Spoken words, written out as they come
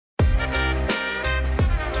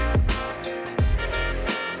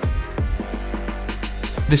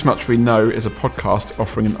This Much We Know is a podcast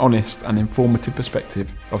offering an honest and informative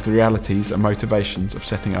perspective of the realities and motivations of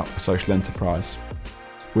setting up a social enterprise.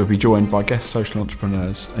 We'll be joined by guest social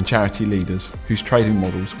entrepreneurs and charity leaders whose trading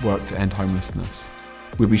models work to end homelessness.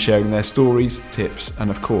 We'll be sharing their stories, tips, and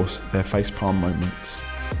of course, their facepalm moments.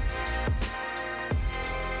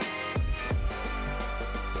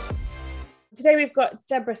 Today we've got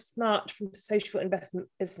Deborah Smart from Social Investment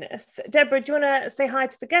Business. Deborah, do you want to say hi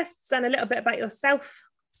to the guests and a little bit about yourself?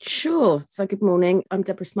 Sure. So good morning. I'm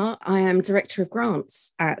Deborah Smart. I am Director of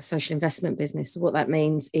Grants at Social Investment Business. So what that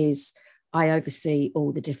means is I oversee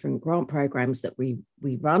all the different grant programs that we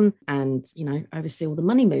run and, oversee all the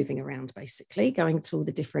money moving around, basically, going to all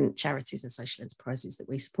the different charities and social enterprises that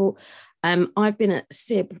we support. I've been at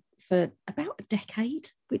SIB for about a decade,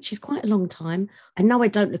 which is quite a long time. I know I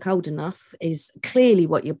don't look old enough is clearly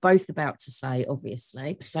what you're both about to say,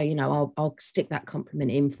 obviously. So, I'll stick that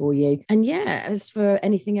compliment in for you. And yeah, as for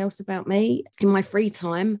anything else about me, in my free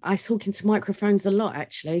time, I talk into microphones a lot,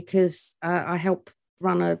 actually, because I help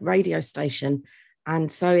run a radio station.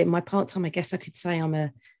 And so in my part-time, I guess I could say I'm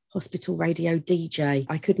a hospital radio DJ.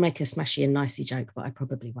 I could make a smashy and nicey joke, but I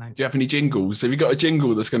probably won't. Do you have any jingles? Have you got a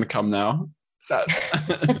jingle that's going to come now?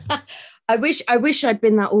 I wish I'd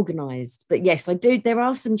been that organised, but yes, I do. There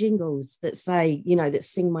are some jingles that say, that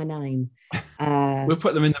sing my name. We'll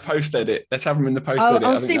put them in the post edit. Let's have them in the post edit.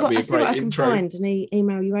 I'll see what I can find and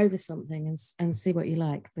email you over something and see what you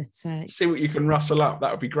like. But see what you can rustle up.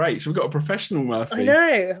 That would be great. So we've got a professional, Murphy.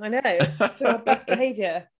 I know. Best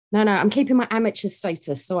behaviour. No, I'm keeping my amateur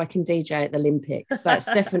status so I can DJ at the Olympics. That's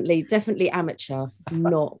definitely amateur,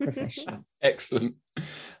 not professional. Excellent.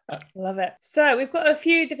 Love it. So we've got a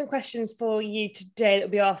few different questions for you today that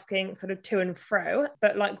we'll be asking sort of to and fro,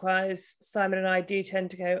 but likewise, Simon and I do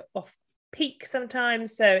tend to go off peak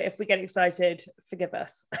sometimes. So if we get excited, forgive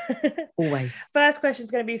us. Always. First question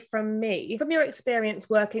is going to be from me. From your experience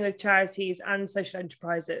working with charities and social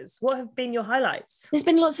enterprises, what have been your highlights? There's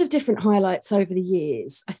been lots of different highlights over the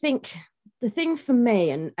years. I think the thing for me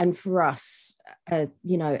and for us, and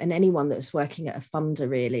anyone that's working at a funder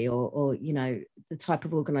really, or the type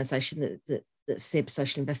of organisation that SIB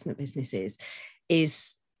Social Investment Business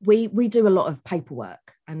is we do a lot of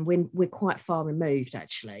paperwork, and we're quite far removed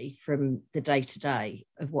actually from the day-to-day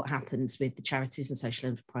of what happens with the charities and social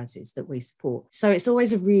enterprises that we support. So it's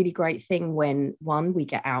always a really great thing when, one, we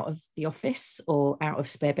get out of the office or out of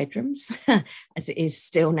spare bedrooms, as it is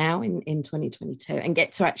still now in 2022, and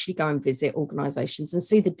get to actually go and visit organisations and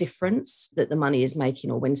see the difference that the money is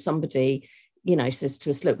making, or when somebody says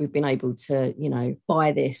to us, look, we've been able to,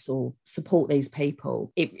 buy this or support these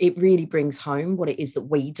people. It really brings home what it is that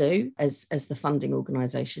we do as the funding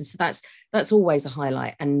organisation. So that's always a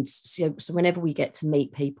highlight. And so whenever we get to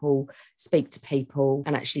meet people, speak to people,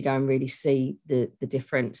 and actually go and really see the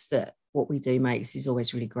difference that what we do makes is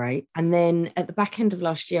always really great. And then at the back end of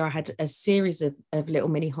last year, I had a series of little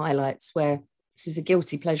mini highlights where this is a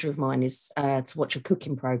guilty pleasure of mine, is to watch a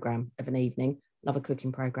cooking programme of an evening. Love a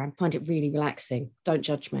cooking program, find it really relaxing. Don't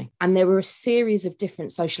judge me. And there were a series of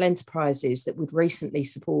different social enterprises that we'd recently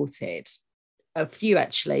supported, a few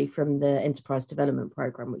actually from the Enterprise Development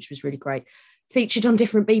Programme, which was really great, featured on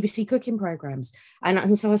different BBC cooking programmes.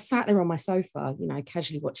 And so I sat there on my sofa,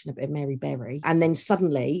 casually watching a bit of Mary Berry, and then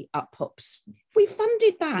suddenly up pops, we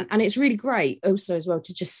funded that. And it's really great also as well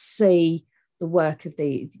to just see the work of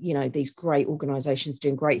these great organisations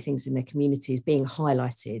doing great things in their communities being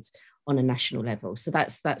highlighted on a national level. So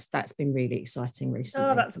that's been really exciting recently.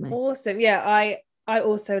 Oh, that's awesome. Yeah, I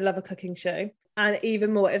also love a cooking show. And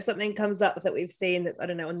even more, if something comes up that we've seen that's, I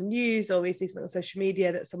don't know, on the news, or we see something on social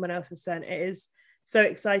media that someone else has sent, it is so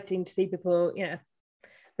exciting to see people,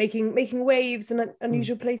 making waves in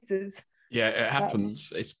unusual places. Yeah, it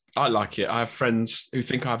happens. I like it. I have friends who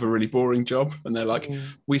think I have a really boring job, and they're like,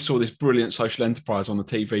 we saw this brilliant social enterprise on the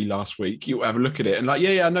TV last week. You have a look at it. And like,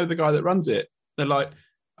 yeah, I know the guy that runs it. They're like,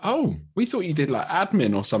 oh, we thought you did like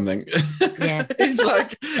admin or something. Yeah.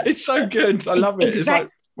 it's so good. I love it. It's like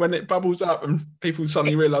when it bubbles up and people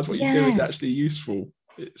suddenly realise what you do is actually useful.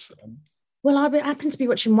 Well, I happened to be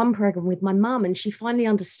watching one programme with my mum, and she finally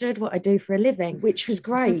understood what I do for a living, which was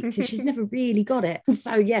great because she's never really got it.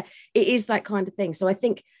 So yeah, it is that kind of thing. So I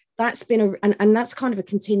think that's been and that's kind of a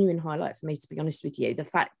continuing highlight for me, to be honest with you. The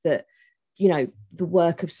fact that the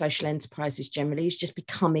work of social enterprises generally is just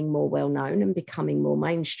becoming more well known and becoming more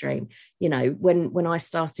mainstream. When I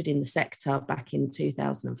started in the sector back in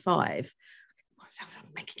 2005,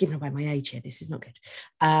 I'm giving away my age here. This is not good.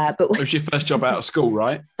 But it was your first job out of school,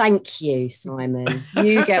 right? Thank you, Simon.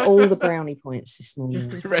 You get all the brownie points this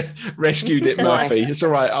morning. Rescued it, Murphy. It's all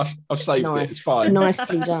right. I've saved it. It's fine.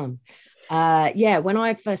 Nicely done. Yeah, when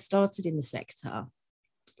I first started in the sector,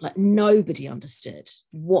 like nobody understood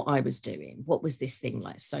what I was doing. What was this thing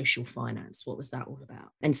like social finance? What was that all about?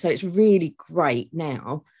 And so it's really great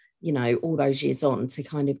now, you know, all those years on, to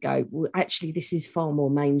kind of go, well, actually, this is far more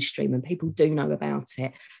mainstream and people do know about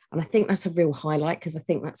it. And I think that's a real highlight, because I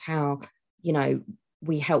think that's how, you know,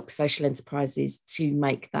 we help social enterprises to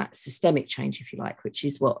make that systemic change, if you like, which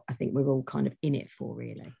is what I think we're all kind of in it for,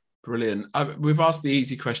 really. Brilliant. We've asked the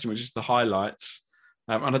easy question, which is the highlights.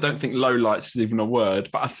 And I don't think lowlights is even a word,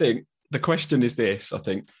 but I think the question is this: I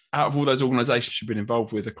think out of all those organisations you've been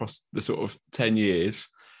involved with across the sort of 10 years,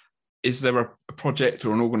 is there a project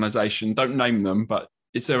or an organisation, don't name them, but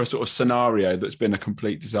is there a sort of scenario that's been a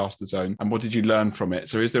complete disaster zone? And what did you learn from it?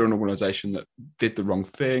 So is there an organisation that did the wrong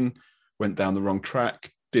thing, went down the wrong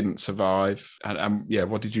track, didn't survive? And yeah,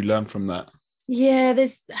 what did you learn from that? Yeah,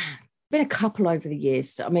 there's been a couple over the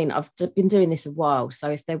years. I mean, I've been doing this a while. So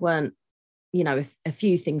if there weren't, you know, if a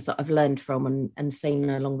few things that I've learned from and seen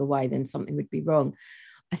along the way, then something would be wrong.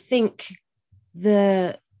 I think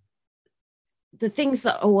the things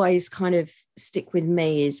that always kind of stick with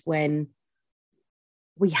me is when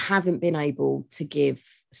we haven't been able to give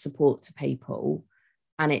support to people,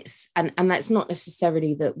 and it's and that's not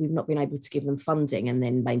necessarily that we've not been able to give them funding and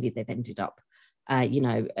then maybe they've ended up you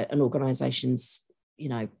know, an organisation's, you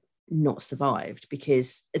know, not survived,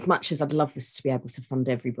 because as much as I'd love us to be able to fund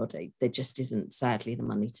everybody, there just isn't, sadly, the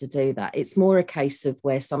money to do that. It's more a case of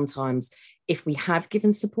where sometimes if we have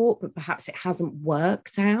given support but perhaps it hasn't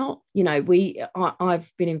worked out, you know,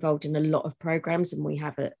 I've been involved in a lot of programs, and we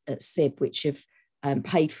have at SIB which have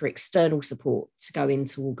paid for external support to go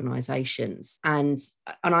into organisations, and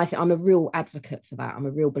I think I'm a real advocate for that. I'm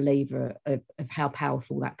a real believer of how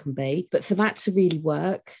powerful that can be. But for that to really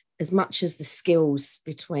work, as much as the skills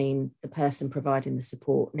between the person providing the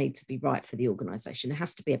support need to be right for the organisation, there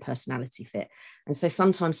has to be a personality fit. And so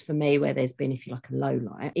sometimes for me, where there's been, if you like, a low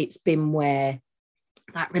light, it's been where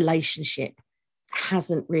that relationship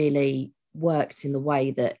hasn't really worked in the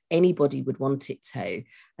way that anybody would want it to,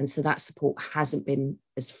 and so that support hasn't been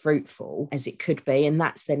as fruitful as it could be, and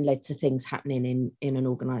that's then led to things happening in an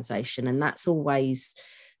organisation. And that's always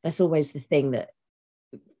the thing, that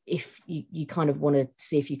if you kind of want to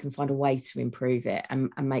see if you can find a way to improve it and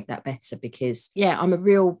make that better, because yeah, I'm a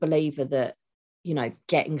real believer that, you know,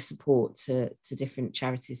 getting support to different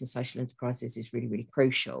charities and social enterprises is really, really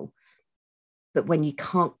crucial. But when you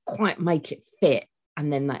can't quite make it fit,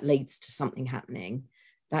 and then that leads to something happening,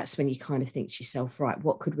 that's when you kind of think to yourself, right,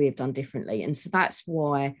 what could we have done differently? And so that's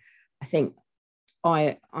why I think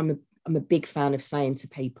I'm a big fan of saying to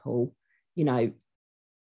people, you know,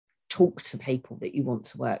 talk to people that you want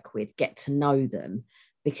to work with, get to know them,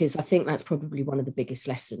 because I think that's probably one of the biggest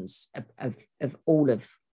lessons of all of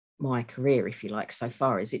my career, if you like, so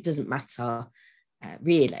far, is it doesn't matter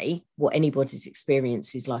really what anybody's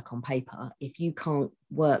experience is like on paper. If you can't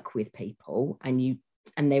work with people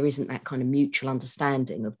and there isn't that kind of mutual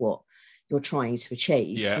understanding of what you're trying to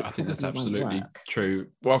achieve, yeah, I think that's absolutely true.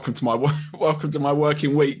 Welcome to my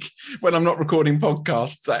working week when I'm not recording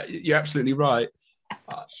podcasts. You're absolutely right.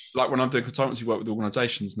 Like when I'm doing consultancy work with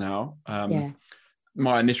organisations now,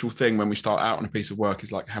 my initial thing when we start out on a piece of work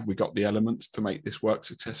is like, have we got the elements to make this work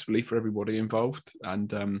successfully for everybody involved?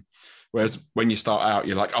 And whereas when you start out,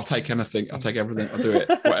 you're like, I'll take anything, I'll take everything, I'll do it,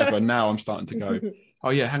 whatever. Now I'm starting to go, oh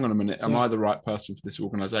yeah, hang on a minute, am I the right person for this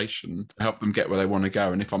organisation to help them get where they want to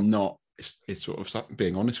go? And if I'm not, it's sort of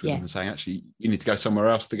being honest with them and saying, actually, you need to go somewhere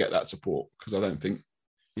else to get that support, because I don't think,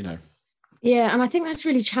 you know. Yeah, and I think that's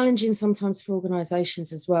really challenging sometimes for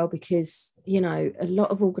organisations as well, because, you know, a lot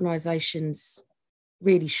of organisations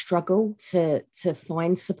really struggle to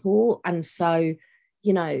find support. And so,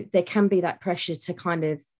 you know, there can be that pressure to kind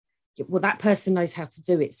of, well, that person knows how to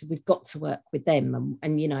do it, so we've got to work with them,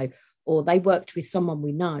 and you know, or they worked with someone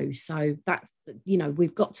we know, so that, you know,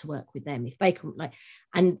 we've got to work with them if they can, like,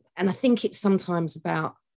 and I think it's sometimes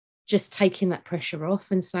about just taking that pressure off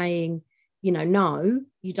and saying, you know, no,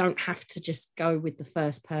 you don't have to just go with the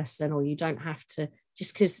first person, or you don't have to,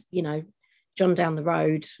 just because, you know, John down the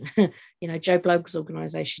road, you know, Joe Blog's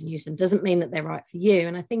organisation used them, doesn't mean that they're right for you.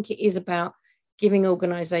 And I think it is about giving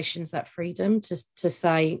organisations that freedom to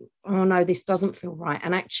say, oh no, this doesn't feel right.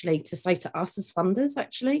 And actually to say to us as funders,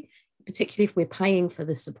 actually, particularly if we're paying for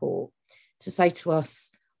the support, to say to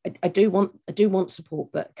us, I do want support,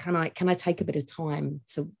 but can I take a bit of time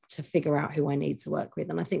to figure out who I need to work with?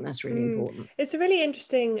 And I think that's really important. It's a really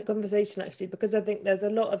interesting conversation, actually, because I think there's a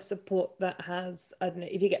lot of support that has, I don't know,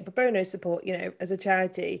 if you get pro bono support, you know, as a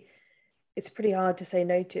charity, it's pretty hard to say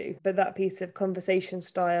no to. But that piece of conversation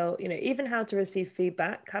style, you know, even how to receive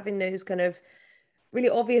feedback, having those kind of really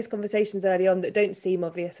obvious conversations early on that don't seem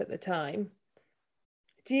obvious at the time.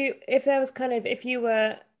 If you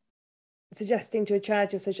were suggesting to a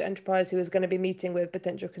charity or social enterprise who was going to be meeting with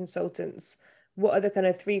potential consultants, what are the kind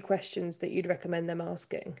of 3 questions that you'd recommend them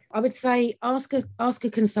asking? I would say ask a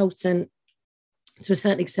consultant to a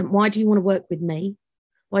certain extent, why do you want to work with me?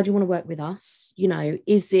 Why do you want to work with us?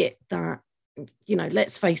 Is it that,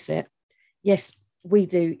 let's face it, yes, we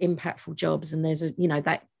do impactful jobs and there's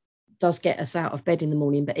that does get us out of bed in the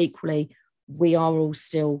morning, but equally we are all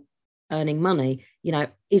still earning money.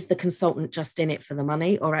 Is the consultant just in it for the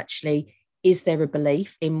money, or actually is there a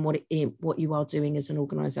belief in what you are doing as an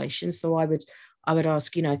organization? So I would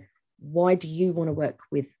ask, why do you want to work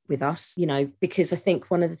with us? Because I think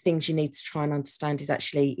one of the things you need to try and understand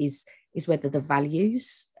is whether the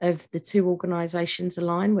values of the 2 organizations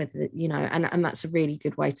align, whether, and that's a really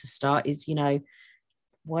good way to start is,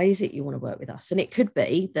 why is it you want to work with us? And it could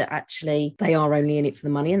be that actually they are only in it for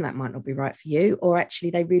the money and that might not be right for you, or actually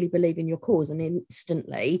they really believe in your cause and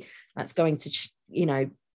instantly that's going to,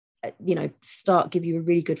 give you a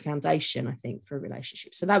really good foundation, I think, for a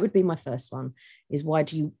relationship. So that would be my first one, is why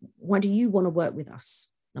do you want to work with us?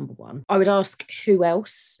 Number 1. I would ask who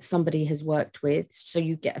else somebody has worked with, so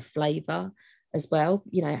you get a flavour as well.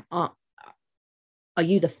 Are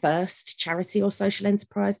you the first charity or social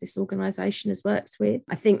enterprise this organisation has worked with?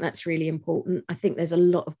 I think that's really important. I think there's a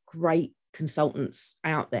lot of great consultants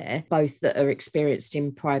out there, both that are experienced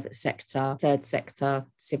in private sector, third sector,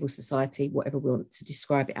 civil society, whatever we want to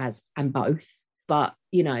describe it as, and both. But,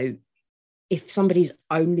 if somebody's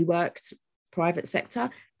only worked private sector,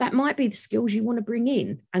 that might be the skills you want to bring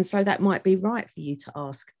in. And so that might be right for you to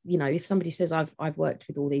ask, if somebody says, I've worked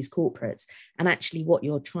with all these corporates, and actually what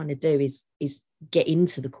you're trying to do is get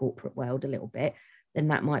into the corporate world a little bit, then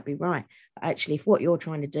that might be right. But actually, if what you're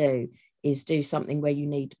trying to do is do something where you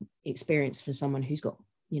need experience from someone who's got,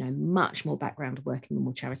 much more background of working with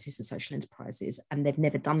more charities and social enterprises, and they've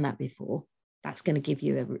never done that before, that's going to give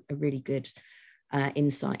you a really good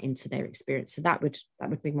insight into their experience. So that would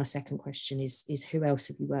be my second question, is who else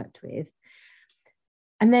have you worked with?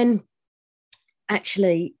 And then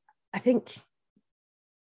actually, I think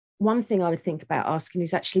one thing I would think about asking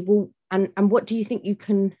is actually, well, and what do you think you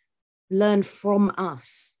can learn from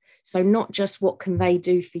us? So not just what can they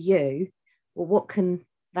do for you, or what can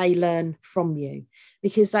they learn from you?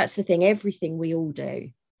 Because that's the thing, everything we all do,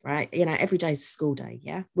 right? Every day is a school day,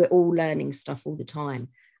 yeah? We're all learning stuff all the time.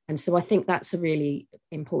 And so I think that's a really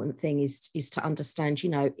important thing, is to understand,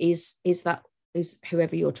 is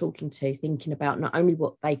whoever you're talking to thinking about not only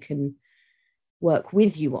what they can work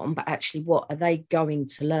with you on, but actually what are they going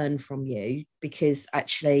to learn from you? Because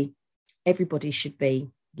actually everybody should be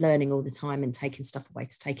learning all the time and taking stuff away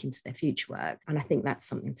to take into their future work. And I think that's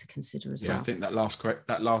something to consider as well. I think that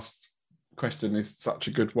last question is such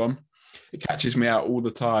a good one. It catches me out all the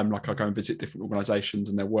time. Like, I go and visit different organisations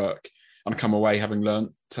and their work, and I come away having learned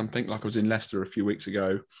something. Like, I was in Leicester a few weeks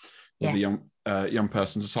ago with a young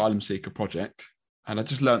person's asylum seeker project, and I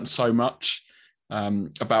just learned so much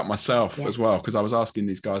about myself as well, because I was asking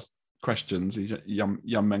these guys questions, these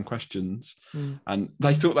young men questions, and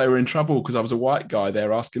they thought they were in trouble because I was a white guy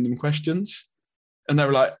there asking them questions, and they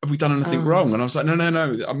were like, have we done anything wrong? And I was like, no,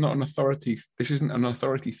 I'm not an authority, this isn't an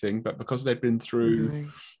authority thing. But because they'd been through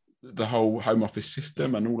the whole Home Office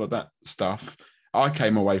system and all of that stuff, I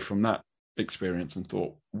came away from that experience and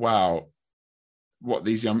thought, wow, what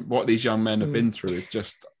these young men have been through is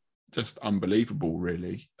just unbelievable,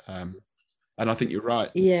 really. And I think you're right.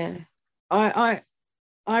 Yeah,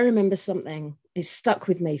 I remember something. It stuck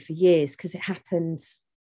with me for years because it happened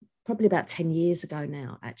probably about 10 years ago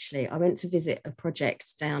now. Actually, I went to visit a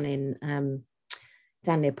project down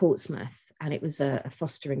near Portsmouth, and it was a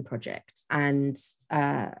fostering project, and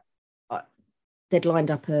they'd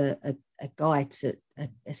lined up a guy, a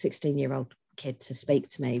 16-year-old kid, to speak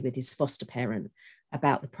to me with his foster parent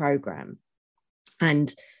about the program.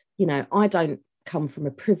 And I don't come from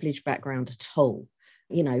a privileged background at all,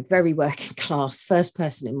 very working class, first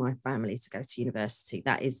person in my family to go to university.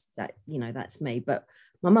 That's me. But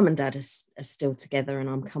my mum and dad are still together, and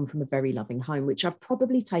I'm come from a very loving home, which I've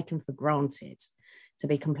probably taken for granted, to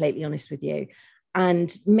be completely honest with you.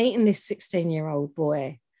 And meeting this 16-year-old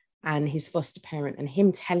boy and his foster parent, and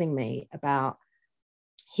him telling me about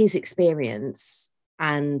his experience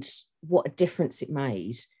and what a difference it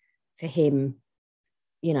made for him,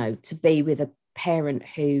 to be with a parent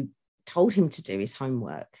who told him to do his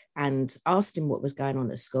homework and asked him what was going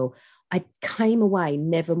on at school. I came away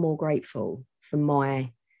never more grateful for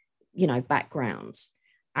my, background.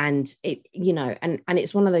 And it, and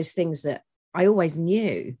it's one of those things that I always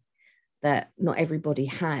knew that not everybody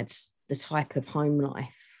had the type of home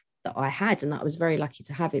life that I had, and that I was very lucky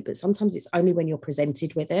to have it. But sometimes it's only when you're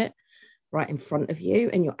presented with it right in front of you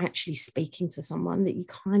and you're actually speaking to someone that you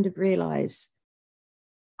kind of realize,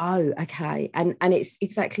 oh, okay. And it's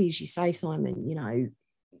exactly as you say, Simon, you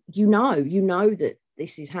know that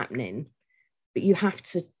this is happening, but you have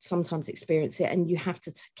to sometimes experience it, and you have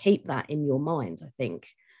to keep that in your mind, I think,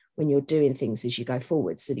 when you're doing things as you go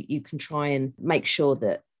forward, so that you can try and make sure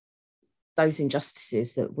that those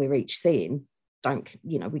injustices that we're each seeing don't,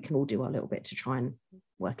 we can all do our little bit to try and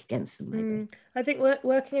work against them, maybe. I think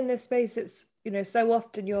working in this space, it's, so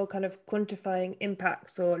often you're kind of quantifying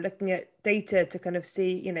impacts or looking at data to kind of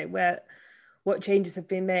see, what changes have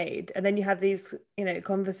been made. And then you have these,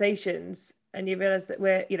 conversations, and you realize that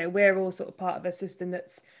we're all sort of part of a system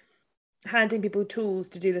that's handing people tools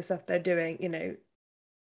to do the stuff they're doing.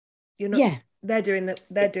 You're not, they're doing the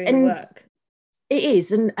work. It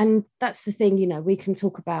is, and that's the thing, we can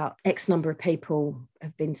talk about X number of people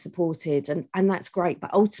have been supported, and that's great,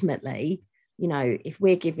 but ultimately, if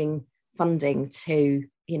we're giving funding to,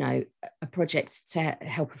 a project to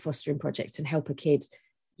help a fostering project and help a kid,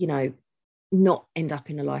 not end up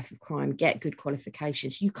in a life of crime, get good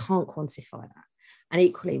qualifications, you can't quantify that. And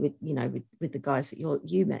equally with, with the guys that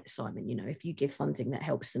you met, Simon, if you give funding that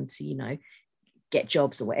helps them to, get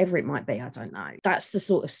jobs or whatever it might be, I don't know. That's the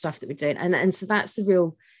sort of stuff that we're doing. And so that's the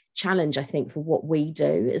real challenge, I think, for what we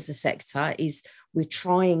do as a sector, is we're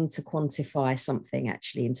trying to quantify something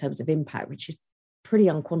actually in terms of impact, which is pretty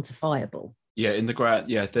unquantifiable. Yeah, in the grant,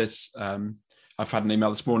 there's I've had an email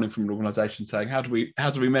this morning from an organisation saying, how do we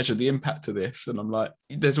measure the impact of this? And I'm like,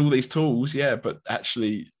 there's all these tools, but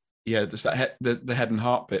actually, there's that the head and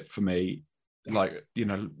heart bit for me. Like,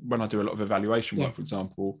 when I do a lot of evaluation work, for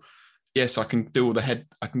example, yes, I can do all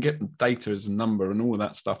I can get data as a number and all of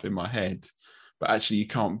that stuff in my head, but actually you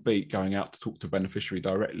can't beat going out to talk to a beneficiary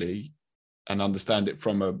directly and understand it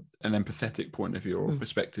from an empathetic point of view or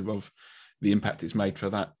perspective of the impact it's made for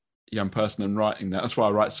that young person and writing that. That's why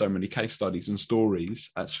I write so many case studies and stories,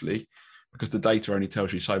 actually, because the data only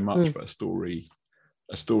tells you so much, but a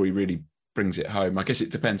story really brings it home. I guess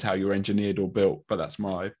it depends how you're engineered or built, but that's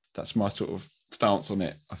my sort of stance on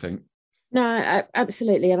it, I think. No,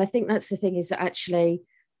 absolutely. And I think that's the thing, is that actually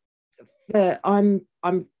I'm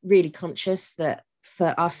really conscious that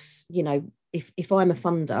for us, if I'm a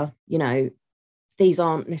funder, these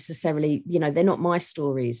aren't necessarily, they're not my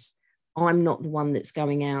stories. I'm not the one that's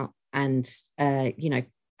going out and,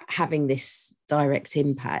 having this direct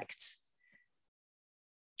impact.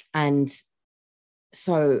 And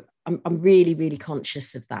so I'm really, really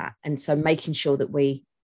conscious of that. And so making sure that we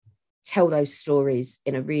tell those stories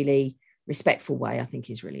in a really respectful way, I think,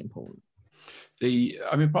 is really important.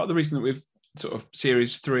 Part of the reason that we've sort of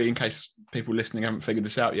series 3, in case people listening haven't figured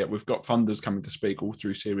this out yet, we've got funders coming to speak all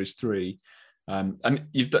through series 3. And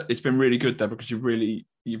it's been really good there, because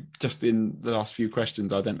you've just in the last few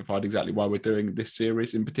questions identified exactly why we're doing this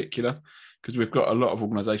series in particular, because we've got a lot of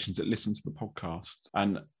organisations that listen to the podcast,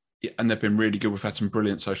 and they've been really good. We've had some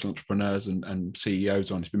brilliant social entrepreneurs and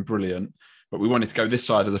CEOs on. It's been brilliant, but we wanted to go this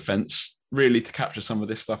side of the fence, really, to capture some of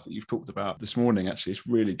this stuff that you've talked about this morning. Actually, it's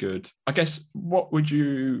really good. I guess what would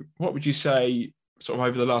you say sort of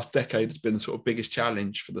over the last decade has been the sort of biggest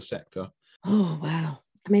challenge for the sector? Oh, wow.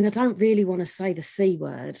 I don't really want to say the C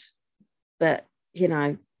word, but,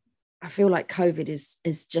 I feel like COVID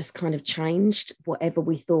is just kind of changed whatever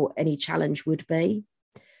we thought any challenge would be,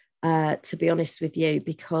 to be honest with you,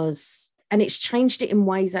 and it's changed it in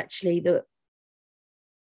ways actually that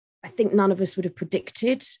I think none of us would have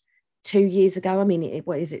predicted 2 years ago.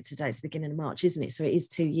 What is it today? It's the beginning of March, isn't it? So it is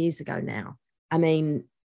 2 years ago now.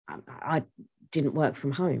 I didn't work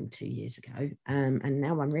from home 2 years ago, and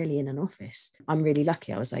now I'm really in an office. I'm really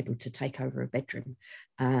lucky I was able to take over a bedroom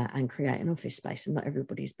and create an office space, and not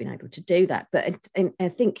everybody's been able to do that. But I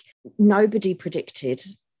think nobody predicted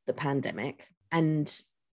the pandemic, and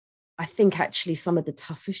I think actually some of the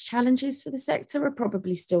toughest challenges for the sector are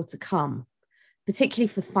probably still to come, particularly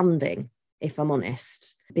for funding, if I'm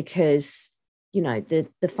honest, because the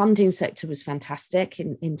funding sector was fantastic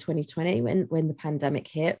in 2020 when the pandemic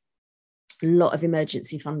hit. A lot of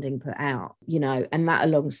emergency funding put out, and that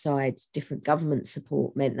alongside different government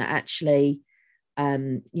support meant that actually,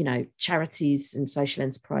 charities and social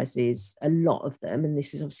enterprises, a lot of them, and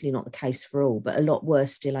this is obviously not the case for all, but a lot were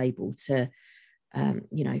still able to,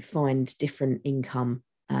 find different income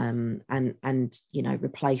and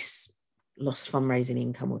replace lost fundraising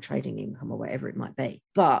income or trading income or whatever it might be.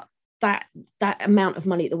 But that amount of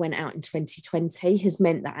money that went out in 2020 has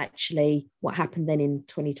meant that actually what happened then in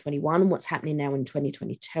 2021 and what's happening now in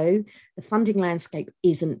 2022, the funding landscape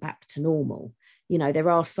isn't back to normal. You know, there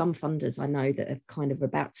are some funders I know that are kind of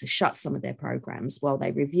about to shut some of their programs while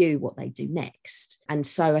they review what they do next. And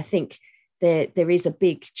so I think there is a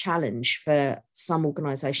big challenge for some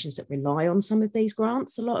organisations that rely on some of these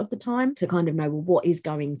grants a lot of the time to kind of know, well, what is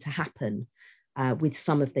going to happen with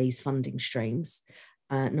some of these funding streams,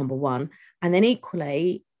 number one. And then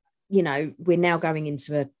equally, you know, we're now going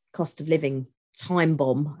into a cost of living time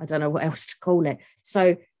bomb. I don't know what else to call it.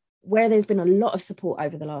 So where there's been a lot of support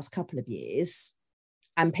over the last couple of years,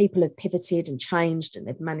 and people have pivoted and changed, and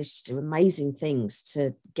they've managed to do amazing things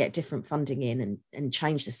to get different funding in and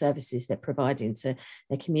change the services they're providing to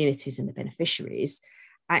their communities and the beneficiaries.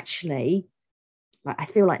 Actually, like, I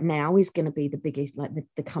feel like now is going to be the biggest, like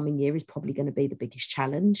the coming year is probably going to be the biggest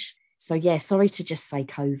challenge. So yeah, sorry to just say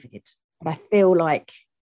COVID, but I feel like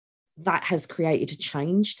that has created a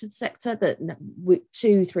change to the sector that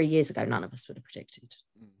 2-3 years ago, none of us would have predicted.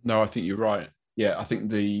 No, I think you're right. Yeah, I think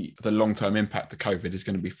the long-term impact of COVID is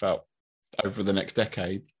going to be felt over the next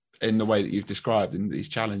decade in the way that you've described in these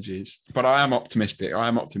challenges. But I am optimistic.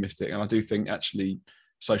 And I do think actually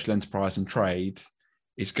social enterprise and trade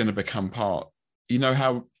is going to become part. You know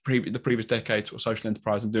how the previous decades were social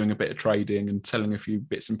enterprise and doing a bit of trading and selling a few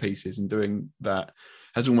bits and pieces and doing that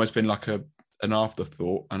has almost been like an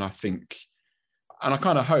afterthought. And I think, and I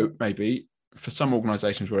kind of hope maybe for some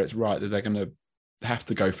organisations where it's right that they're going to have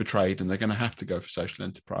to go for trade and they're going to have to go for social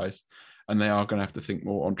enterprise, and they are going to have to think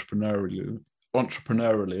more entrepreneurially.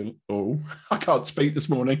 Oh, I can't speak this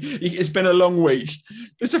morning. It's been a long week.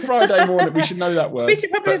 It's a Friday morning. We should know that word. We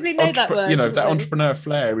should probably know that word. You know, that entrepreneur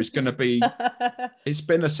flair is going to be. It's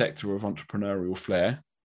been a sector of entrepreneurial flair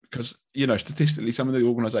because, you know, statistically, some of the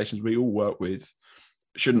organisations we all work with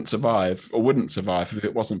shouldn't survive or wouldn't survive if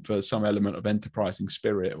it wasn't for some element of enterprising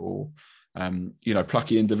spirit or you know,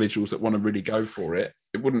 plucky individuals that want to really go for it.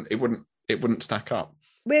 It wouldn't stack up.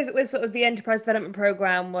 With sort of the enterprise development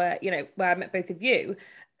program where I met both of you,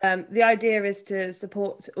 the idea is to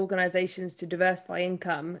support organizations to diversify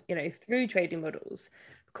income, you know, through trading models.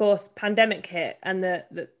 Of course, pandemic hit, and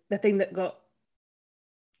the thing that got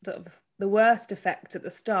sort of the worst effect at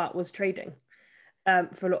the start was trading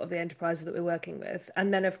for a lot of the enterprises that we're working with.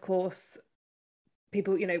 And then, of course,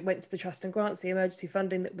 people, you know, went to the trust and grants, the emergency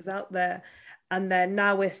funding that was out there. And then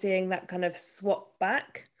now we're seeing that kind of swap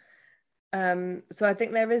back. So I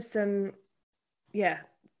think there is going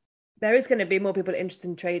to be more people interested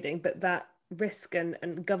in trading, but that risk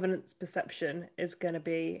and governance perception is going to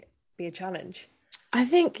be a challenge. I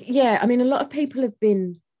think, yeah, I mean, a lot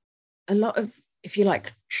of, if you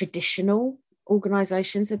like, traditional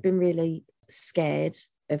organisations have been really scared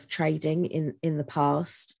of trading in the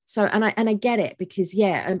past. So, and I get it because,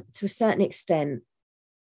 yeah, and to a certain extent,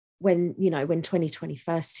 when 2020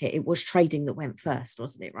 first hit, it was trading that went first,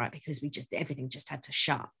 wasn't it? Right? Because everything just had to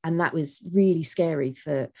shut. And that was really scary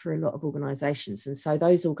for a lot of organizations. And so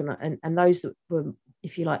those those that were,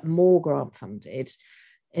 if you like, more grant funded,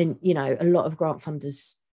 and, you know, a lot of grant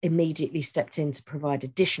funders immediately stepped in to provide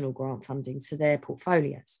additional grant funding to their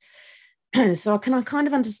portfolios. So I kind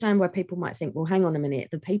of understand where people might think, well, hang on a minute,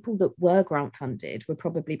 the people that were grant funded were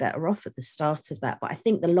probably better off at the start of that. But I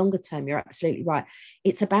think the longer term, you're absolutely right.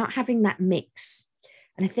 It's about having that mix.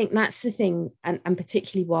 And I think that's the thing, and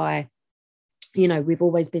particularly why, you know, we've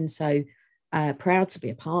always been so proud to be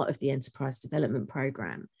a part of the Enterprise Development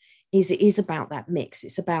Programme, is it is about that mix.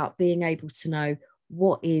 It's about being able to know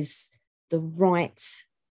what is the right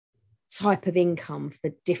type of income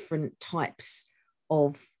for different types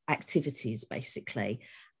of activities, basically,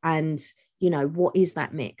 and, you know, what is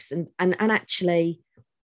that mix, and actually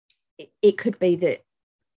it could be that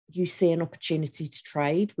you see an opportunity to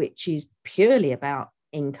trade which is purely about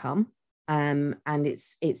income, and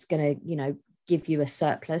it's going to, you know, give you a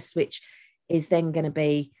surplus which is then going to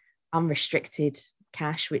be unrestricted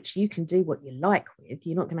cash which you can do what you like with.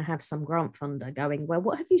 You're not going to have some grant funder going, well,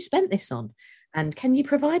 what have you spent this on? And can you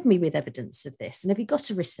provide me with evidence of this? And have you got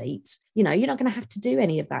a receipt? You know, you're not going to have to do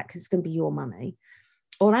any of that because it's going to be your money.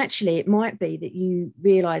 Or actually, it might be that you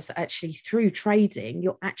realise that actually through trading,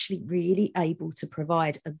 you're actually really able to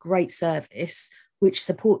provide a great service which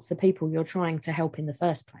supports the people you're trying to help in the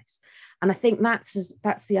first place. And I think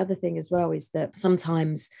that's the other thing as well, is that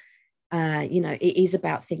sometimes, you know, it is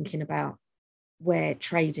about thinking about where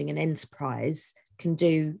trading and enterprise can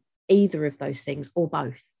do either of those things or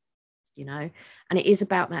both. You know, and it is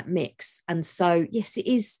about that mix. And so, yes, it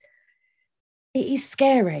is It is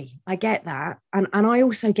scary. I get that. And I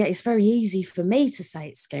also get it's very easy for me to say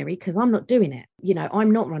it's scary because I'm not doing it. You know,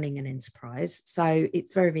 I'm not running an enterprise. So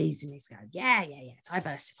it's very easy for me to go, yeah,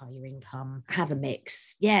 diversify your income, have a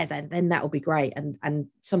mix. Yeah, then that will be great. And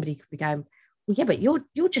somebody could be going, well, yeah, but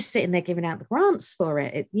you're just sitting there giving out the grants for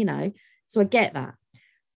it, you know. So I get that.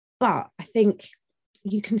 But I think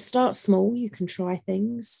you can start small, you can try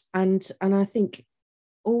things. And I think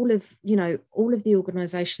all of the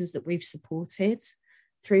organizations that we've supported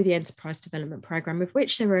through the enterprise development program, of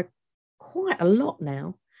which there are quite a lot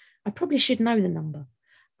now. I probably should know the number,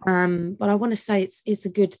 but I want to say it's a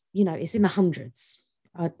good, you know, it's in the hundreds.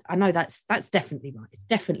 I know that's definitely right. It's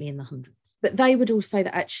definitely in the hundreds. But they would all say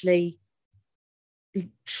that actually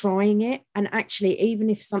trying it, and actually even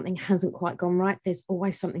if something hasn't quite gone right, there's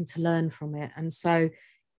always something to learn from it. And so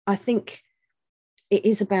I think it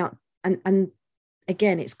is about, and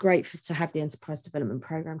again, it's great to have the enterprise development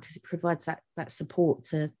program because it provides that support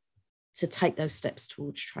to take those steps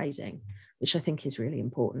towards trading, which I think is really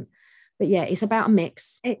important. But yeah, it's about a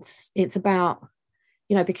mix. It's about,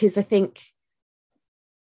 you know, because I think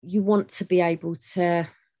you want to be able to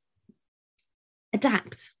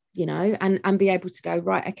adapt, you know, and be able to go,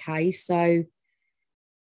 right, okay, so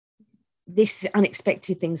this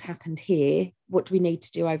unexpected things happened here. What do we need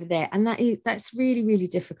to do over there? And that's really, really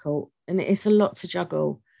difficult. And it's a lot to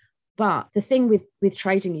juggle. But the thing with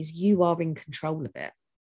trading is you are in control of it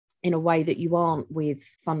in a way that you aren't with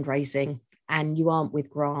fundraising and you aren't with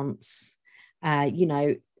grants. You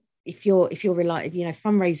know, if you're relying, you know,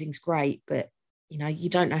 fundraising's great, but you know, you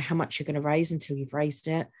don't know how much you're going to raise until you've raised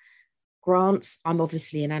it. Grants, I'm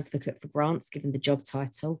obviously an advocate for grants given the job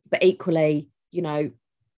title, but equally, you know,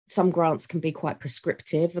 some grants can be quite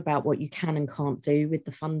prescriptive about what you can and can't do with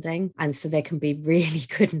the funding. And so there can be really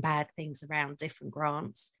good and bad things around different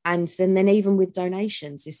grants. And then even with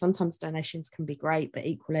donations, is sometimes donations can be great, but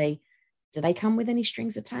equally, do they come with any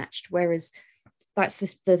strings attached? Whereas that's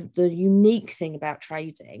the unique thing about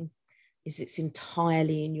trading is it's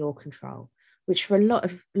entirely in your control, which for a lot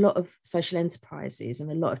of social enterprises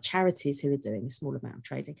and a lot of charities who are doing a small amount of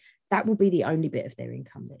trading, that will be the only bit of their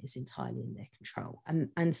income that is entirely in their control.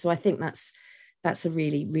 And so I think that's a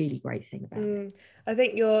really, really great thing about it. I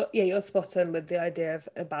think you're spot on with the idea of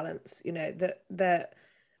a balance, you know, that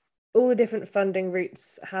all the different funding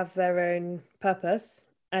routes have their own purpose,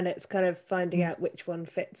 and it's kind of finding out which one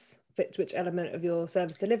fits which element of your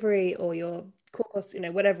service delivery or your core costs, you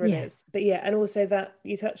know, whatever it is. But yeah, and also that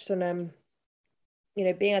you touched on you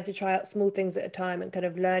know, being able to try out small things at a time and kind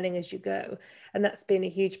of learning as you go. And that's been a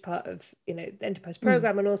huge part of, you know, the enterprise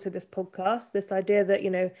program and also this podcast, this idea that, you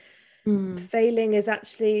know, failing is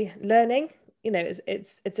actually learning. You know,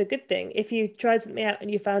 it's a good thing. If you tried something out and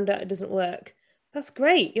you found out it doesn't work, that's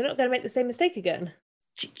great. You're not going to make the same mistake again.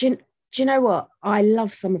 Do you know what? I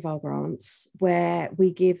love some of our grants where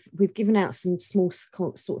we've given out some small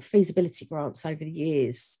sort of feasibility grants over the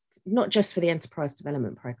years, not just for the enterprise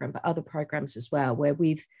development program, but other programs as well, where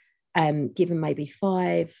we've given maybe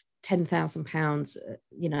 £10,000,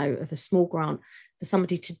 you know, of a small grant for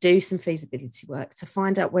somebody to do some feasibility work to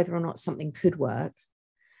find out whether or not something could work.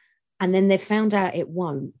 And then they've found out it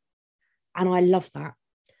won't. And I love that.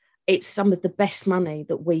 It's some of the best money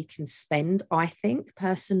that we can spend, I think,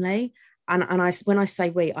 personally. And when I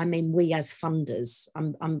say we, I mean we as funders.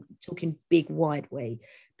 I'm talking big, wide we,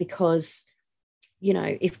 because, you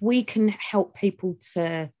know, if we can help people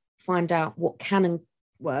to find out what can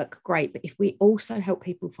work, great. But if we also help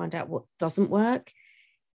people find out what doesn't work,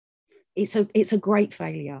 it's a great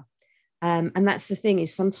failure. And that's the thing,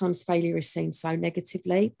 is sometimes failure is seen so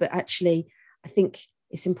negatively, but actually I think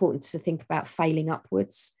it's important to think about failing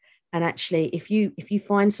upwards. And actually, if you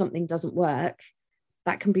find something doesn't work,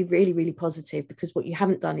 that can be really, really positive, because what you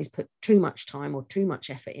haven't done is put too much time or too much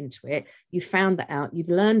effort into it. You found that out, you've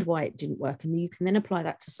learned why it didn't work, and you can then apply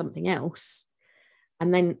that to something else.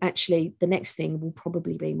 And then actually the next thing will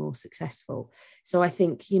probably be more successful. So I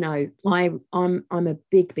think, you know, I'm a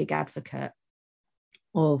big, big advocate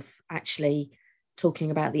of actually talking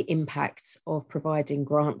about the impact of providing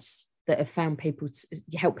grants that have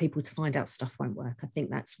help people to find out stuff won't work. I think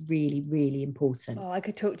that's really, really important. Oh, I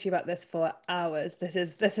could talk to you about this for hours. This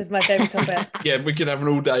is my favorite topic. Yeah, we could have an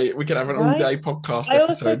all day podcast I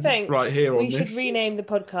also episode think right here on this. We should rename the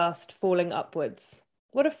podcast Falling Upwards.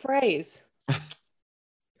 What a phrase.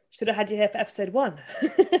 Should have had you here for episode 1.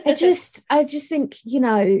 I just think, you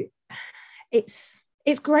know, it's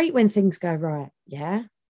great when things go right. Yeah,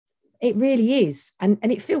 it really is. And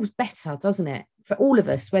it feels better, doesn't it? For all of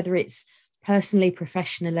us, whether it's personally,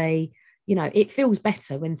 professionally, you know, it feels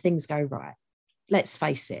better when things go right. Let's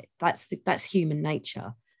face it, that's human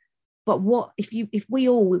nature. But what if we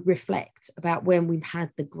all reflect about when we've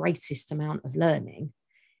had the greatest amount of learning,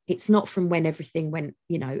 it's not from when everything went,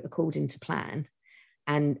 according to plan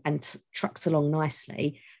and trucked along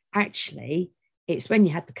nicely. Actually, it's when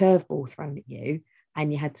you had the curveball thrown at you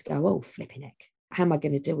and you had to go, oh, flipping heck, how am I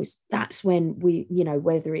going to deal with? That's when we,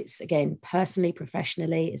 whether it's, again, personally,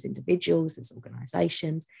 professionally, as individuals, as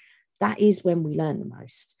organizations, that is when we learn the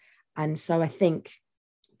most. And so I think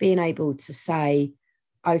being able to say,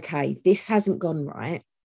 okay, this hasn't gone right.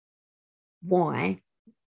 Why?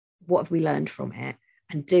 What have we learned from it?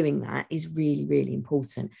 And doing that is really, really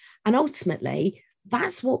important. And ultimately,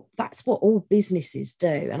 that's what all businesses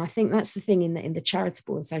do. And I think that's the thing in the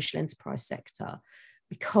charitable and social enterprise sector,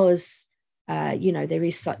 because there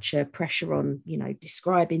is such a pressure on,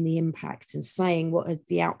 describing the impact and saying what is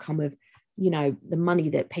the outcome of, the money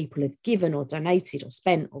that people have given or donated or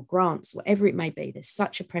spent or grants, whatever it may be. There's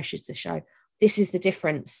such a pressure to show this is the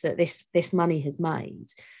difference that this money has made.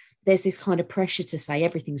 There's this kind of pressure to say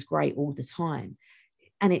everything's great all the time.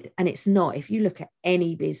 And it's not. If you look at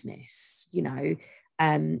any business,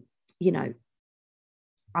 I'm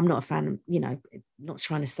not a fan of, not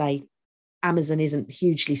trying to say Amazon isn't a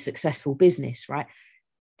hugely successful business, right?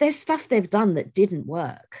 There's stuff they've done that didn't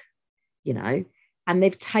work, and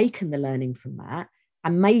they've taken the learning from that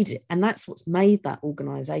and made it. And that's what's made that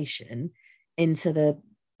organization into the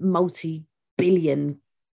multi-billion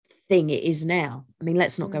thing it is now. I mean,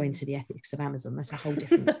 let's not go into the ethics of Amazon. That's a whole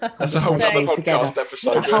different that's a whole other podcast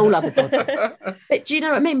episode. A whole other podcast. But do you know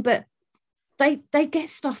what I mean? But they get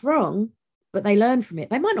stuff wrong, but they learn from it.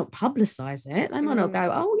 They might not publicize it. They might not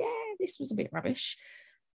go, oh yeah, this was a bit rubbish.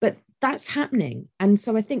 But that's happening. And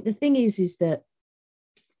so I think the thing is that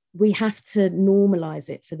we have to normalize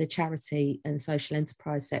it for the charity and social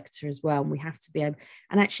enterprise sector as well. And we have to be able,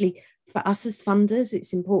 and actually for us as funders,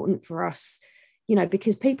 it's important for us,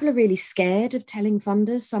 because people are really scared of telling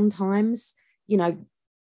funders sometimes,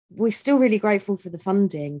 we're still really grateful for the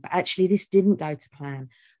funding, but actually this didn't go to plan.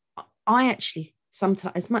 I actually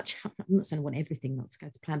sometimes, as much, I'm not saying I want everything not to go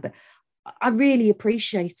to plan, but I really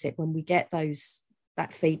appreciate it when we get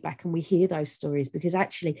that feedback and we hear those stories, because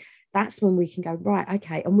actually that's when we can go, right,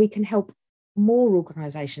 okay, and we can help more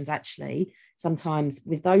organizations actually sometimes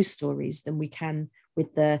with those stories than we can with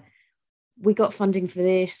we got funding for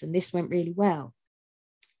this and this went really well.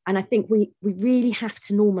 And I think we really have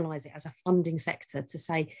to normalize it as a funding sector to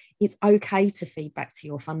say it's okay to feed back to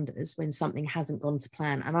your funders when something hasn't gone to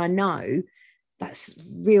plan. And I know that's a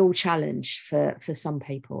real challenge for some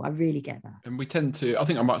people. I really get that. And we tend to, I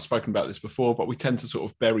think I might have spoken about this before, but we tend to sort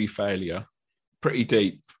of bury failure pretty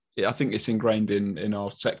deep. I think it's ingrained in our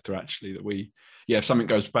sector actually that if something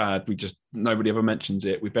goes bad, nobody ever mentions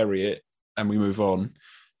it, we bury it and we move on.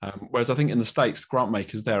 Whereas I think in the States, grant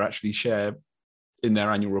makers there actually share in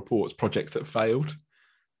their annual reports projects that failed,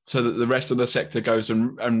 so that the rest of the sector goes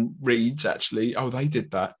and reads actually, oh, they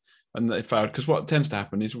did that and they failed. Because what tends to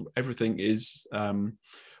happen is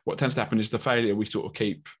the failure we sort of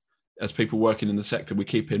keep, as people working in the sector, we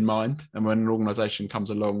keep in mind. And when an organisation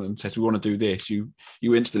comes along and says, we want to do this, you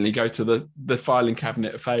instantly go to the filing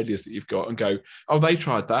cabinet of failures that you've got and go, oh, they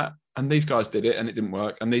tried that and these guys did it and it didn't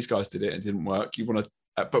work, and these guys did it and it didn't work. You want to,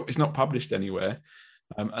 but it's not published anywhere.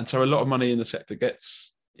 And so a lot of money in the sector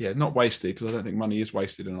gets, not wasted, because I don't think money is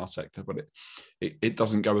wasted in our sector, but it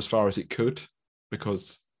doesn't go as far as it could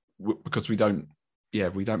because we don't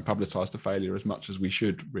publicise the failure as much as we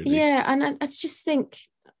should, really. Yeah, and I just think,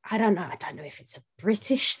 I don't know if it's a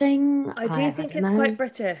British thing. I do think it's quite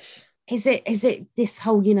British. Is it this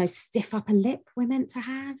whole, stiff upper lip we're meant to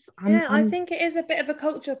have? I think it is a bit of a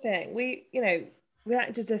culture thing. We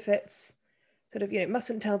act as if it's sort of,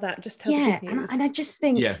 mustn't tell that, just tell the good news. And I just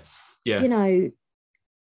think,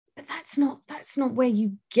 but that's not where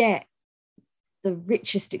you get the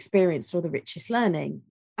richest experience or the richest learning.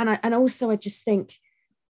 And also I just think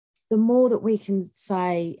the more that we can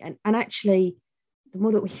say, and actually the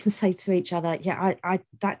more that we can say to each other, I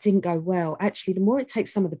that didn't go well, actually the more it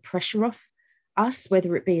takes some of the pressure off us,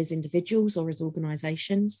 whether it be as individuals or as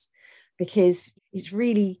organizations, because it's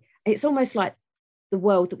almost like the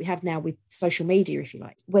world that we have now with social media, if you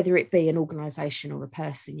like, whether it be an organization or a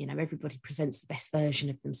person, everybody presents the best version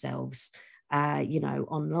of themselves,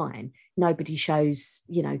 online. Nobody shows,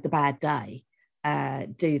 the bad day,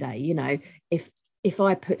 do they? If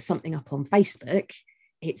I put something up on Facebook,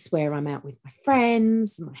 it's where I'm out with my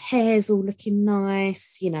friends, my hair's all looking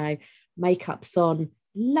nice, makeup's on,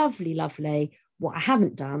 lovely, lovely. What I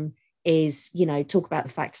haven't done is, talk about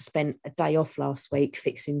the fact I spent a day off last week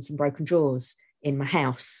fixing some broken drawers in my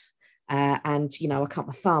house, And, you know, I cut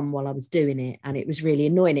my thumb while I was doing it, and it was really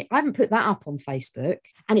annoying. I haven't put that up on Facebook.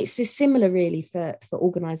 And it's similar really for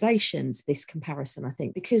organisations, this comparison, I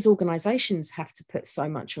think, because organisations have to put so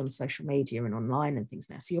much on social media and online and things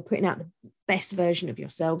now. So you're putting out the best version of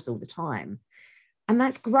yourselves all the time. And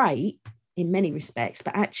that's great in many respects.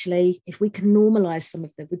 But actually, if we can normalise some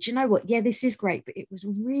of but you know what? Yeah, this is great, but it was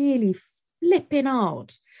really flipping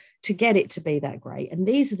hard to get it to be that great. And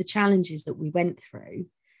these are the challenges that we went through.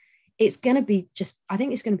 It's going to be I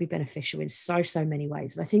think it's going to be beneficial in so many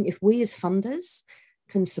ways. And I think if we as funders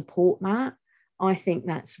can support that, I think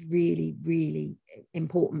that's really, really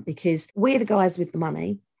important, because we're the guys with the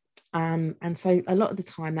money. And so a lot of the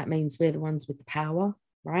time that means we're the ones with the power,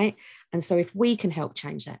 right? And so if we can help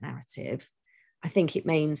change that narrative, I think it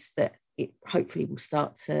means that it hopefully will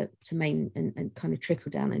start to mean and kind of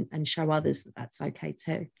trickle down and show others that that's okay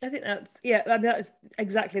too. I think that is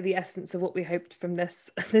exactly the essence of what we hoped from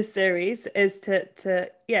this series, is to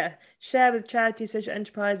share with charities, social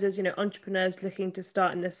enterprises, you know, entrepreneurs looking to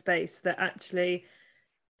start in this space, that actually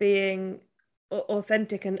being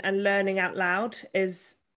authentic and learning out loud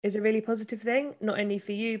is a really positive thing, not only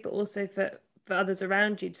for you but also for others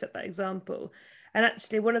around you, to set that example. And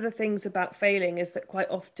actually, one of the things about failing is that quite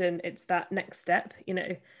often it's that next step, you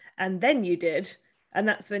know, and then you did. And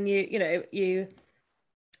that's when you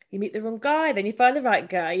meet the wrong guy, then you find the right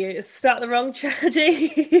guy, you start the wrong charity,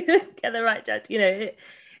 get the right charity. You know,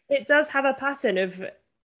 it does have a pattern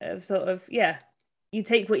of sort of, you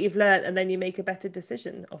take what you've learned and then you make a better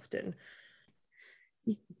decision often.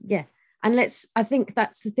 Yeah. And I think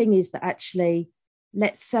that's the thing, is that actually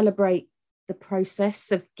let's celebrate the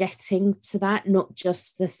process of getting to that, not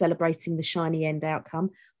just the celebrating the shiny end outcome.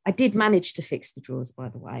 I did manage to fix the drawers, by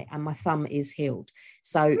the way, and my thumb is healed.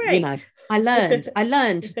 So, Great. You know, I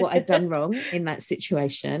learned what I'd done wrong in that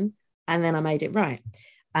situation, and then I made it right.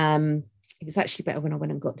 It was actually better when I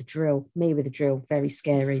went and got the drill. Me with a drill, very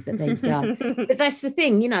scary, but there you go. But that's the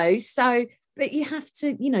thing, you know, so, but you have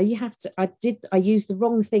to, I used the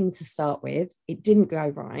wrong thing to start with. It didn't go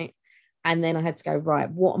right. And then I had to go, right,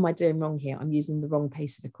 what am I doing wrong here? I'm using the wrong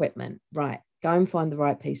piece of equipment. Right, go and find the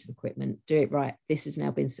right piece of equipment, do it right. This has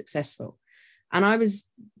now been successful. And I was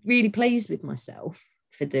really pleased with myself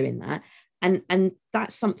for doing that. And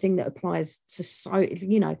that's something that applies to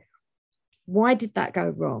you know, why did that go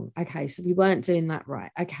wrong? Okay, so we weren't doing that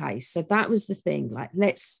right. Okay, so that was the thing. Like,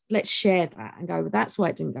 let's share that and go, well, that's why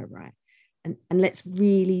it didn't go right. And let's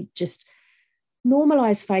really just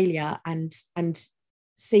normalize failure and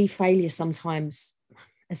see failure sometimes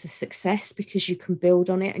as a success, because you can build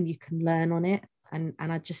on it and you can learn on it. And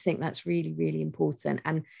I just think that's really, really important.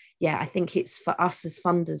 And yeah, I think it's for us as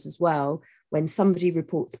funders as well, when somebody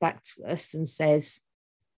reports back to us and says,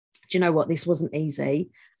 do you know what, this wasn't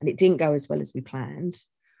easy and it didn't go as well as we planned,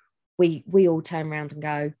 we all turn around and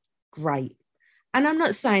go, great. And I'm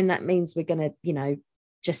not saying that means we're going to, you know,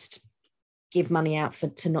 just give money out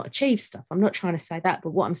to not achieve stuff. I'm not trying to say that.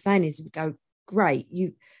 But what I'm saying is, we go, great,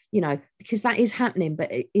 you know, because that is happening.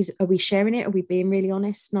 But are we sharing it? Are we being really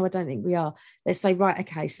honest? No, I don't think we are. Let's say, right,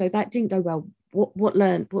 okay, so that didn't go well. What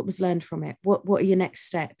was learned from it? What are your next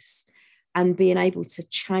steps? And being able to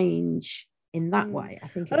change in that way, I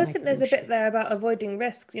think. I also think there's a bit there about avoiding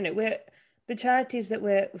risks. You know, we're the charities that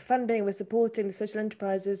we're funding, we're supporting, the social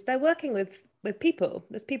enterprises, they're working with people.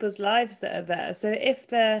 There's people's lives that are there. So if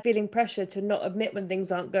they're feeling pressure to not admit when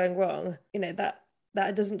things aren't going wrong, you know,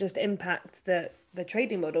 that doesn't just impact the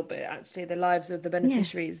trading model, but actually the lives of the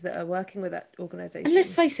beneficiaries that are working with that organisation. And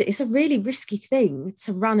let's face it, it's a really risky thing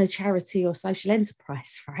to run a charity or social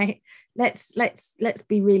enterprise, right? Let's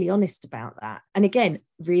be really honest about that. And again,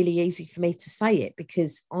 really easy for me to say it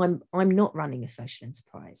because I'm not running a social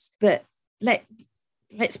enterprise. But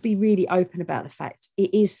let's be really open about the fact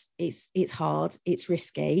it's hard, it's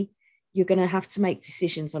risky. You're going to have to make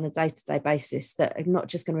decisions on a day-to-day basis that are not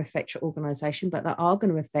just going to affect your organisation, but that are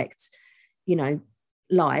going to affect, you know,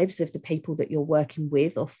 lives of the people that you're working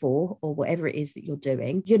with or for, or whatever it is that you're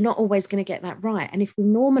doing. You're not always going to get that right. And if we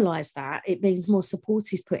normalise that, it means more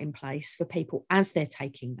support is put in place for people as they're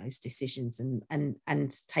taking those decisions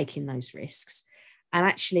and taking those risks. And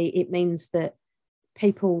actually, it means that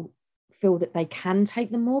people feel that they can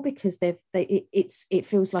take them more because it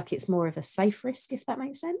feels like it's more of a safe risk, if that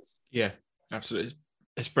makes sense. Yeah, absolutely.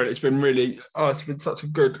 It's brilliant. It's been really, it's been such a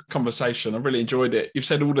good conversation. I really enjoyed it. You've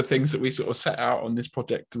said all the things that we sort of set out on this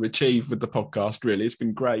project to achieve with the podcast, really. It's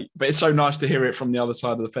been great. But it's so nice to hear it from the other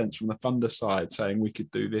side of the fence, from the funder side, saying we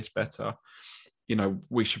could do this better. You know,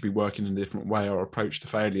 we should be working in a different way. Our approach to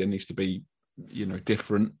failure needs to be, you know,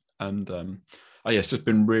 different. And it's just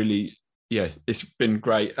been really, it's been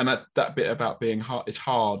great. And that bit about being hard, it's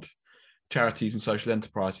hard charities and social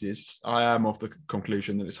enterprises, I am of the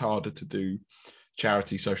conclusion that it's harder to do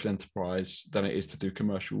charity social enterprise than it is to do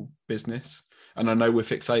commercial business. And I know we're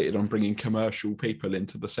fixated on bringing commercial people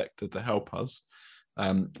into the sector to help us.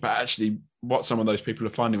 But actually what some of those people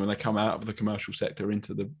are finding when they come out of the commercial sector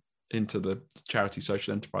into the charity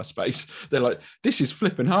social enterprise space, they're like, this is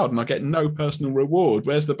flipping hard and I get no personal reward.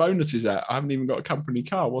 Where's the bonuses at? I haven't even got a company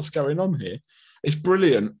car. What's going on here? It's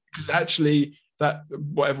brilliant, because actually that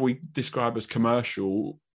whatever we describe as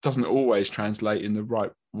commercial doesn't always translate in the right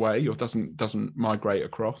way, or doesn't migrate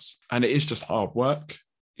across. And it is just hard work.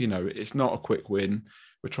 You know, it's not a quick win.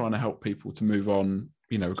 We're trying to help people to move on.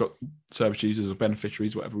 You know, we've got service users or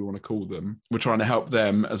beneficiaries, whatever we want to call them. We're trying to help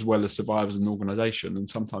them as well as survive as an organisation. And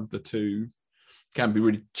sometimes the two can be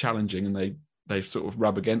really challenging, and they sort of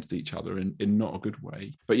rub against each other in not a good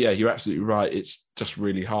way. But yeah, you're absolutely right. It's just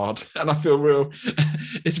really hard. And I feel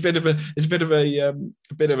it's a bit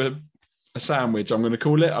of a sandwich, I'm going to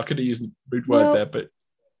call it. I could have used a rude word there, but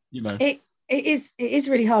you know. It is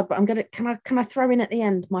really hard, but can I throw in at the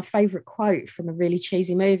end my favourite quote from a really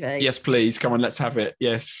cheesy movie? Yes, please. Come on, let's have it.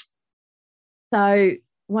 Yes. So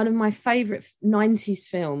one of my favourite 90s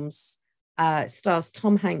films stars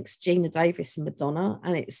Tom Hanks, Gina Davis and Madonna,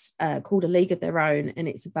 and it's called A League of Their Own, and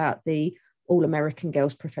it's about the All-American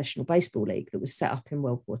Girls Professional Baseball League that was set up in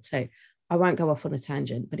World War II. I won't go off on a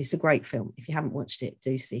tangent, but it's a great film. If you haven't watched it,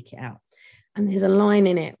 do seek it out. And there's a line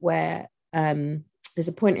in it where there's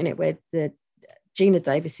a point in it where the Gina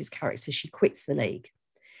Davis's character, she quits the league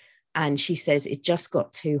and she says it just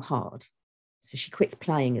got too hard. So she quits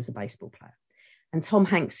playing as a baseball player. And Tom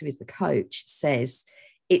Hanks, who is the coach, says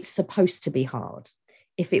it's supposed to be hard.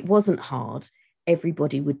 If it wasn't hard,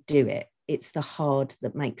 everybody would do it. It's the hard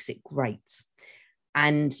that makes it great.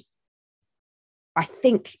 And I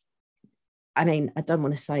think, I mean, I don't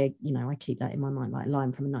want to say, you know, I keep that in my mind, like a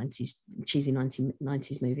line from a 90s, cheesy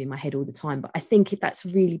 90s movie in my head all the time. But I think if that's a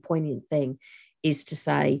really poignant thing, is to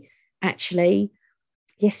say, actually,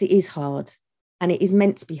 yes, it is hard and it is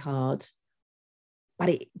meant to be hard,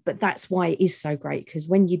 but that's why it is so great, because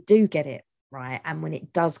when you do get it right and when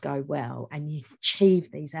it does go well and you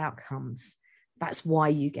achieve these outcomes, that's why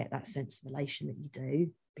you get that sense of elation that you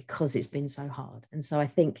do, because it's been so hard. And so I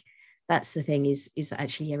think that's the thing is that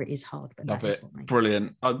actually, yeah, it is hard, but love that it. Is what makes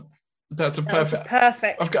Brilliant. That's a perfect.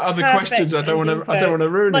 I've got other questions. I don't want to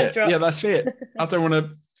ruin it. Yeah, that's it. I don't want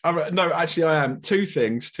to. No, actually, I am. Two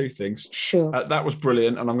things. Sure. That was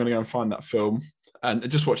brilliant, and I'm going to go and find that film and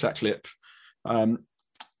just watch that clip.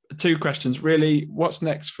 Two questions, really. What's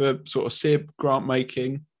next for sort of SIB grant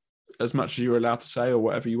making, as much as you're allowed to say, or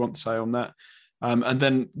whatever you want to say on that? And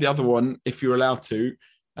then the other one, if you're allowed to,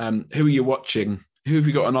 who are you watching? Who have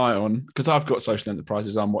you got an eye on? Because I've got social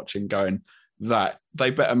enterprises I'm watching going, that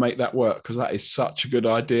they better make that work, because that is such a good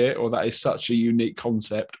idea, or that is such a unique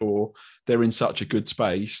concept, or they're in such a good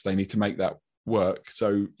space, they need to make that work.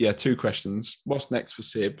 So yeah, two questions. What's next for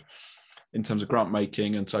SIB in terms of grant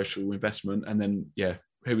making and social investment? And then, yeah,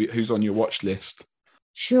 who's on your watch list?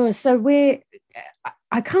 Sure. So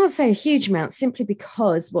I can't say a huge amount, simply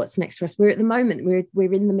because what's next for us, we're at the moment,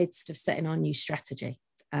 we're in the midst of setting our new strategy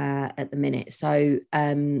at the minute. So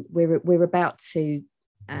we're about to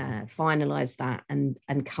finalise that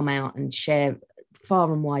and come out and share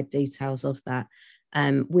far and wide details of that.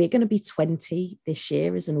 We're going to be 20 this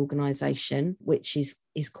year as an organisation, which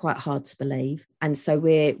is quite hard to believe. And so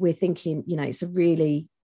we're thinking, you know, it's a really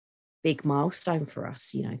big milestone for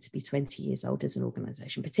us, you know, to be 20 years old as an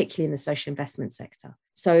organisation, particularly in the social investment sector.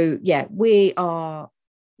 So yeah, we are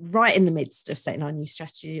right in the midst of setting our new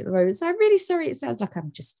strategy at the moment. So I'm really sorry, it sounds like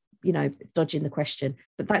I'm just, you know, dodging the question,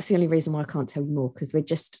 but that's the only reason why I can't tell you more, because we're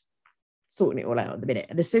just sorting it all out at the minute.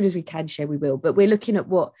 And as soon as we can share, we will. But we're looking at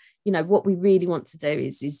what we really want to do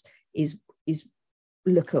is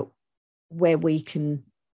look at where we can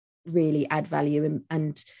really add value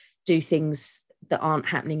and do things that aren't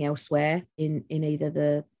happening elsewhere in either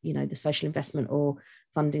the, you know, the social investment or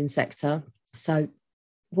funding sector. So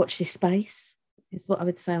watch this space is what I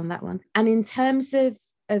would say on that one. And in terms of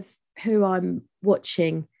who I'm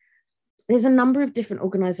watching, there's a number of different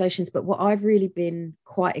organisations, but what I've really been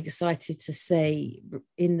quite excited to see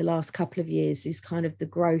in the last couple of years is kind of the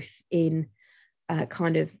growth in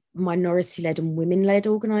kind of minority-led and women-led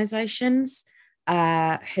organisations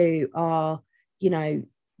who are, you know,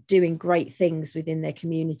 doing great things within their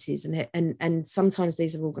communities. And sometimes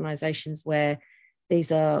these are organisations where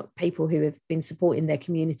these are people who have been supporting their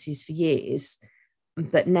communities for years,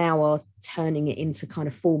 but now are turning it into kind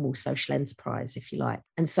of formal social enterprise, if you like.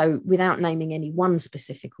 And so without naming any one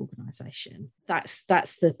specific organisation, that's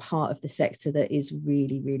the part of the sector that is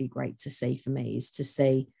really, really great to see for me, is to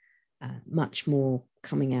see much more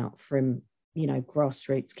coming out from, you know,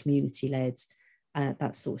 grassroots, community-led.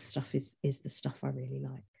 That sort of stuff is the stuff I really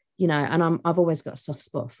like. You know, and I've always got a soft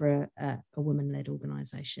spot for a woman-led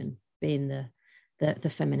organisation, being the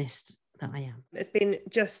feminist that I am. It's been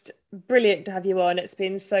just brilliant to have you on. It's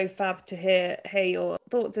been so fab to hear your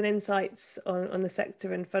thoughts and insights on the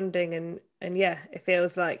sector and funding, and yeah, it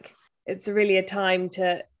feels like it's really a time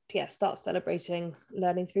to start celebrating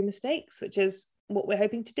learning through mistakes, which is what we're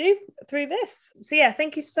hoping to do through this. So yeah,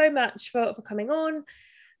 thank you so much for coming on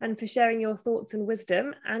and for sharing your thoughts and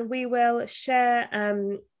wisdom. And we will share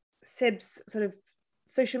Sib's sort of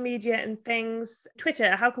social media and things.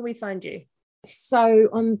 Twitter, how can we find you? So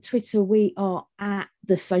on Twitter, we are at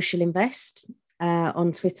The Social Invest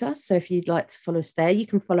on Twitter. So if you'd like to follow us there, you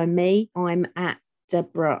can follow me. I'm at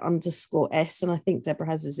Deborah_S, and I think Deborah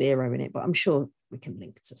has a 0 in it, but I'm sure we can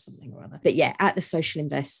link to something or other. But yeah, at The Social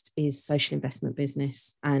Invest is social investment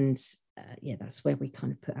business. And that's where we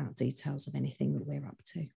kind of put out details of anything that we're up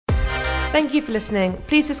to. Thank you for listening.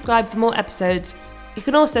 Please subscribe for more episodes. You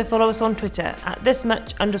can also follow us on Twitter at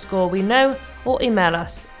thismuch_we know, or email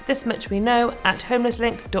us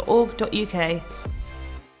thismuchweknow@homelesslink.org.uk.